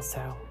stars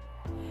also.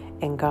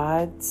 And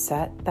God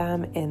set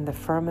them in the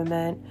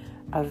firmament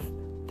of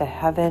the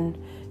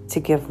heaven to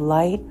give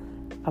light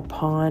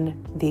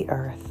upon the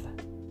earth.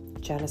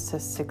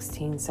 Genesis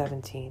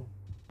 16:17.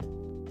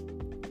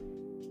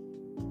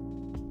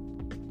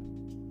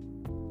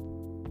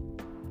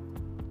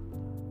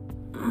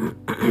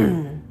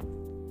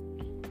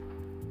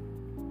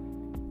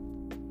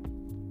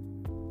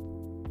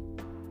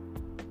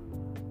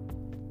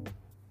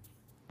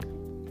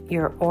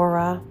 Your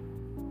aura.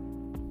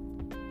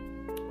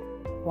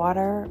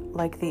 Water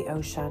like the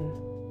ocean.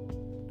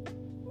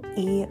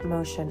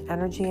 Emotion,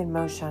 energy and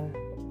motion.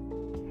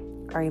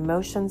 Our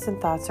emotions and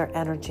thoughts are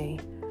energy.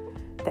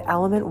 The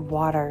element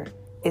water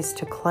is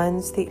to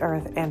cleanse the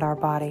earth and our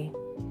body.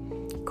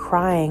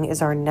 Crying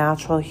is our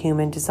natural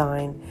human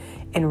design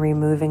in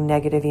removing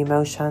negative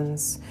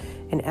emotions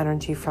and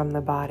energy from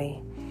the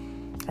body.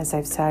 As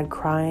I've said,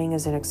 crying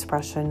is an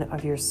expression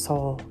of your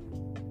soul.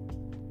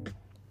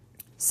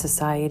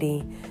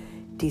 Society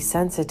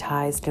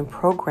desensitized and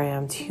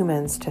programmed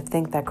humans to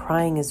think that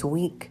crying is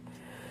weak,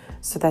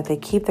 so that they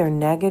keep their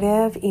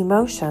negative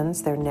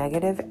emotions, their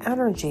negative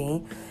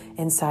energy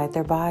inside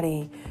their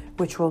body,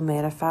 which will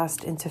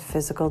manifest into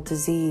physical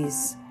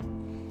disease.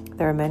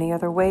 There are many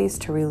other ways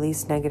to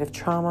release negative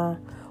trauma,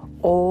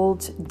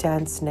 old,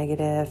 dense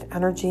negative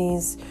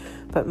energies,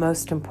 but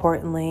most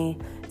importantly,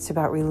 it's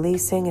about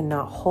releasing and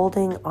not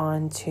holding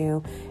on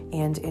to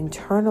and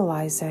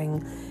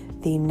internalizing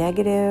the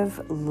negative,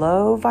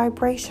 low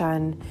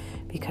vibration,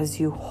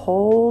 because you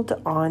hold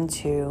on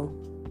to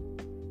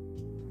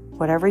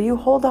whatever you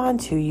hold on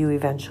to, you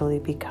eventually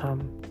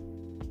become.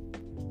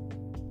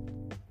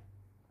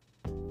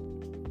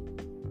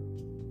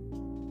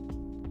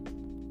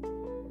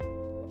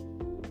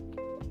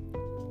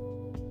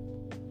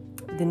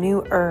 The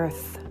new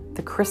earth,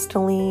 the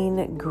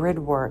crystalline grid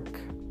work,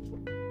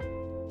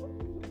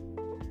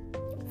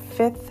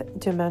 fifth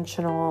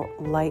dimensional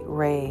light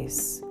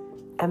rays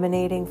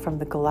emanating from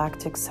the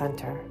galactic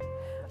center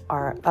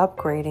are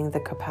upgrading the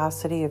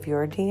capacity of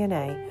your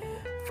DNA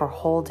for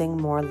holding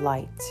more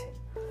light.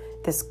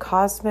 This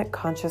cosmic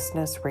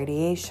consciousness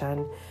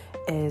radiation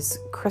is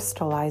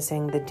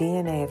crystallizing the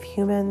DNA of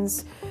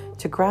humans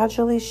to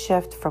gradually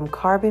shift from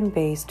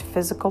carbon-based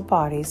physical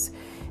bodies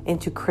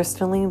into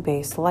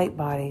crystalline-based light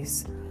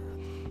bodies.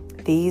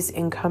 These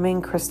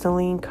incoming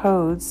crystalline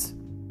codes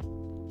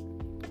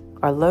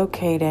are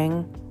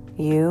locating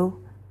you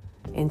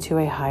into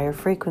a higher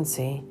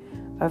frequency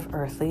of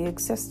earthly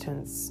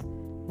existence,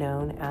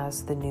 known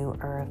as the new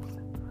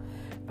earth.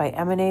 By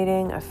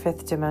emanating a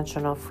fifth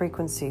dimensional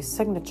frequency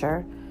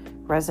signature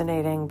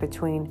resonating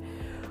between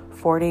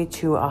 40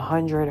 to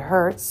 100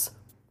 hertz,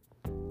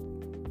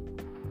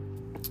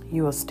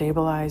 you will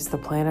stabilize the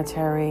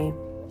planetary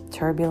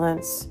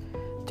turbulence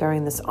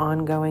during this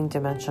ongoing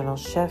dimensional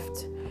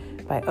shift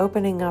by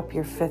opening up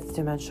your fifth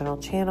dimensional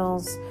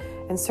channels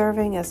and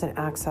serving as an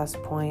access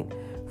point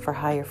for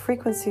higher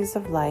frequencies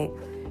of light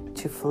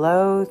to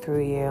flow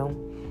through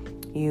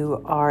you.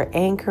 You are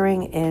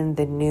anchoring in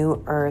the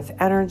new earth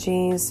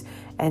energies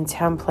and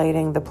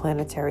templating the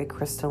planetary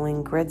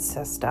crystalline grid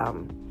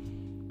system.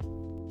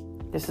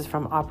 This is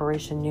from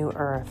Operation New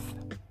Earth.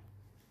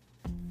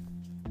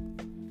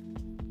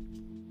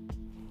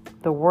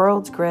 The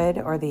world's grid,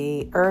 or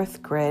the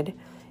earth grid,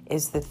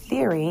 is the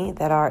theory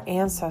that our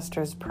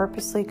ancestors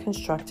purposely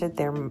constructed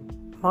their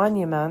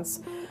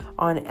monuments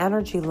on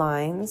energy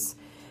lines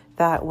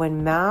that,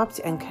 when mapped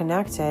and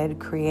connected,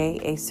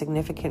 create a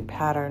significant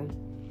pattern,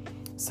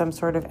 some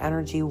sort of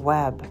energy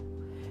web.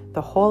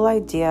 The whole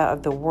idea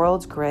of the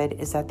world's grid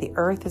is that the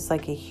earth is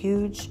like a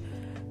huge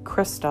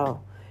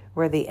crystal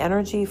where the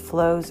energy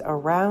flows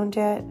around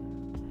it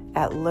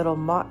at little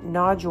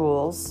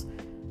nodules.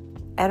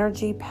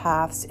 Energy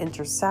paths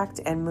intersect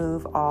and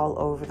move all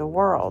over the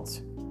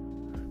world.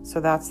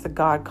 So that's the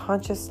God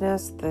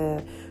consciousness,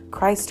 the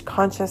Christ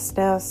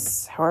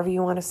consciousness, however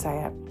you want to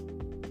say it.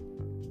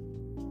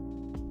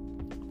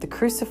 The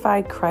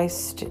crucified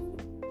Christ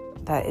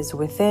that is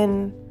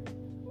within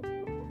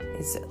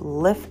is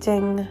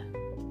lifting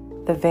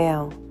the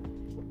veil.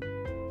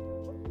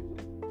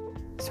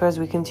 So as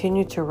we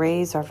continue to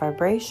raise our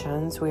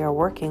vibrations, we are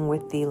working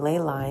with the ley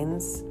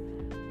lines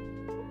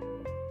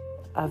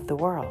of the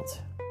world.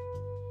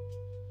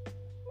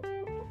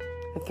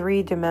 The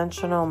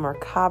three-dimensional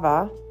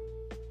Merkaba.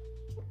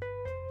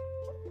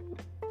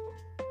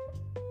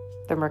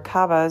 The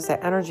Merkaba is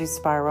the energy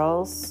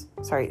spirals,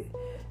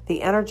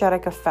 the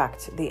energetic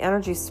effect. The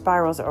energy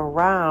spirals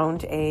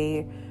around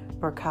a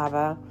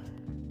Merkaba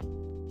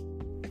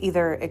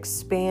either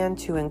expand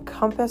to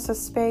encompass a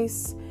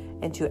space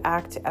and to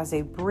act as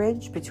a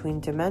bridge between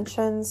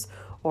dimensions,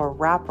 or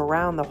wrap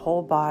around the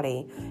whole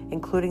body,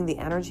 including the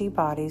energy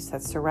bodies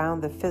that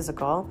surround the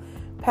physical,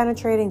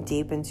 penetrating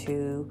deep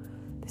into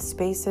the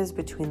spaces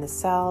between the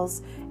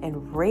cells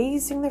and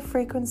raising the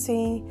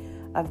frequency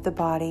of the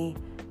body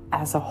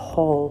as a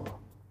whole.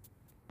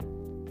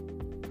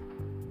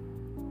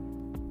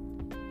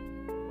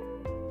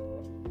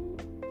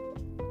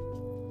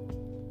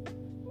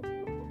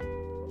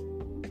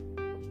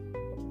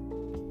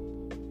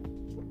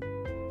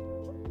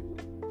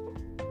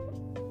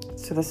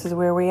 So this is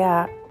where we're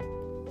at.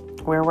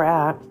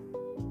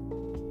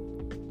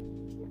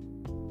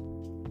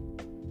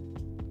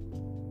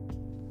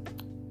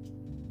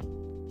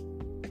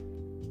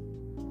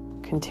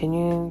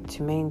 Continue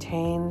to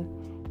maintain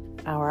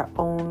our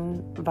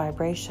own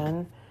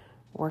vibration,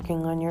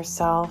 working on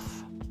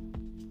yourself,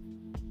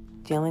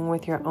 dealing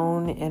with your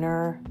own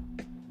inner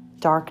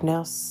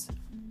darkness,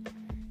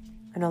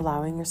 and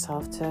allowing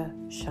yourself to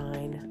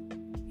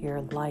shine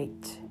your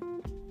light.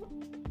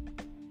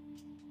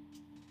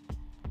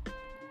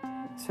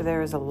 So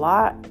there is a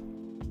lot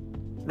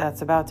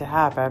that's about to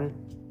happen,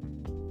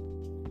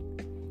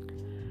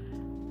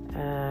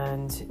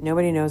 and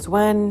nobody knows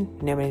when,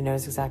 nobody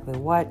knows exactly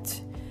what,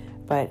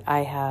 but I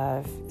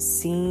have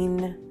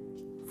seen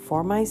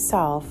for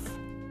myself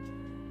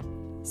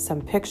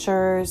some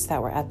pictures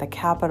that were at the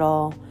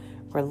Capitol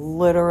where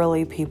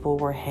literally people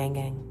were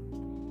hanging.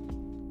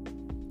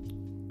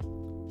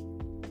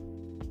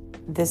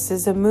 This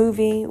is a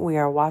movie. We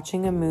are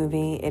watching a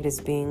movie. It is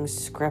being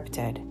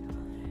scripted.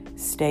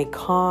 Stay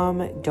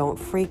calm. Don't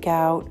freak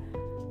out.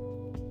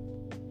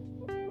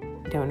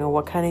 Don't know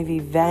what kind of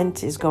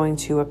event is going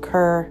to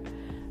occur.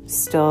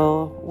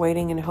 Still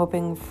waiting and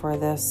hoping for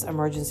this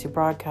emergency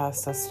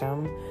broadcast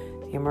system,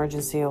 the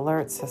emergency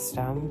alert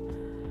system.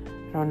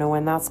 I don't know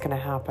when that's going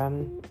to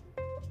happen.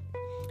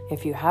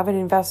 If you haven't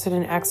invested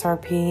in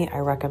XRP, I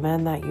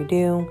recommend that you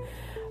do.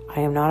 I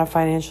am not a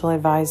financial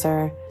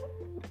advisor.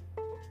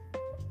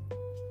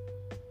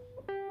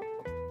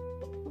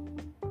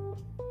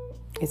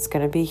 It's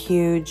going to be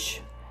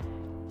huge.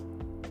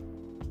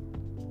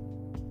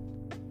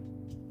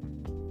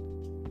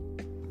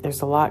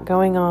 There's a lot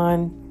going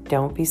on.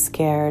 Don't be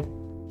scared.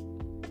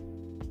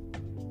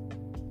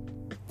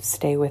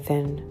 Stay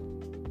within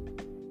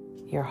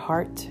your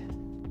heart.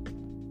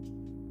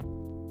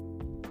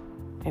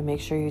 And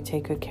make sure you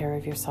take good care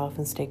of yourself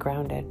and stay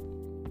grounded.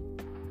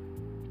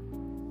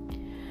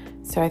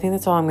 So I think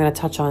that's all I'm going to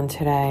touch on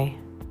today.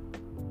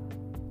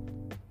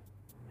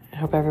 I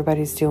hope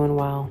everybody's doing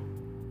well.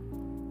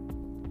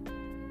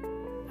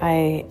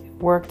 I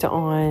worked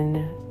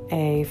on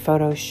a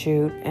photo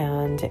shoot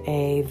and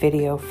a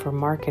video for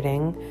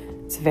marketing.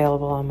 It's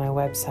available on my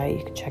website.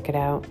 You can check it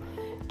out,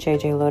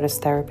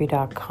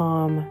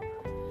 jjlotustherapy.com.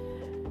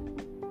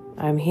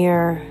 I'm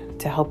here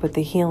to help with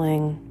the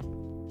healing.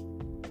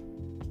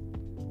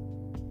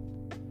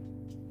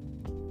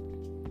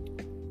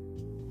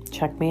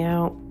 Check me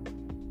out.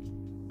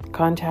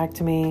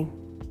 Contact me.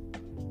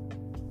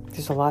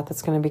 There's a lot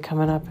that's going to be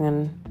coming up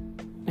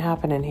and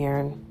happening here,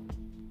 and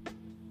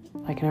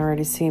I can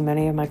already see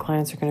many of my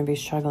clients are going to be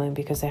struggling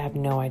because they have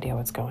no idea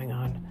what's going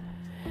on.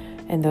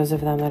 And those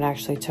of them that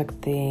actually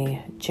took the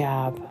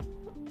jab,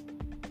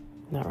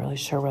 not really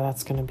sure where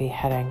that's going to be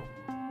heading.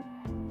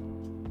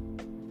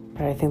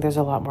 But I think there's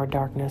a lot more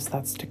darkness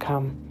that's to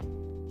come.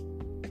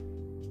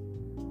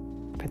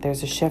 But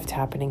there's a shift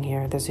happening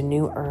here. There's a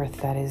new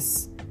earth that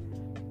is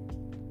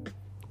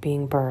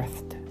being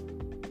birthed.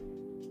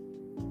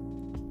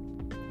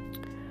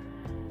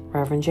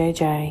 Reverend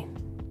JJ,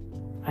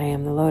 I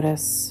am the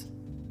lotus.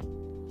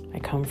 I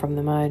come from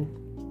the mud,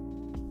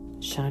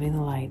 shining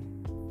the light.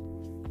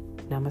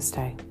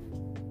 Namaste.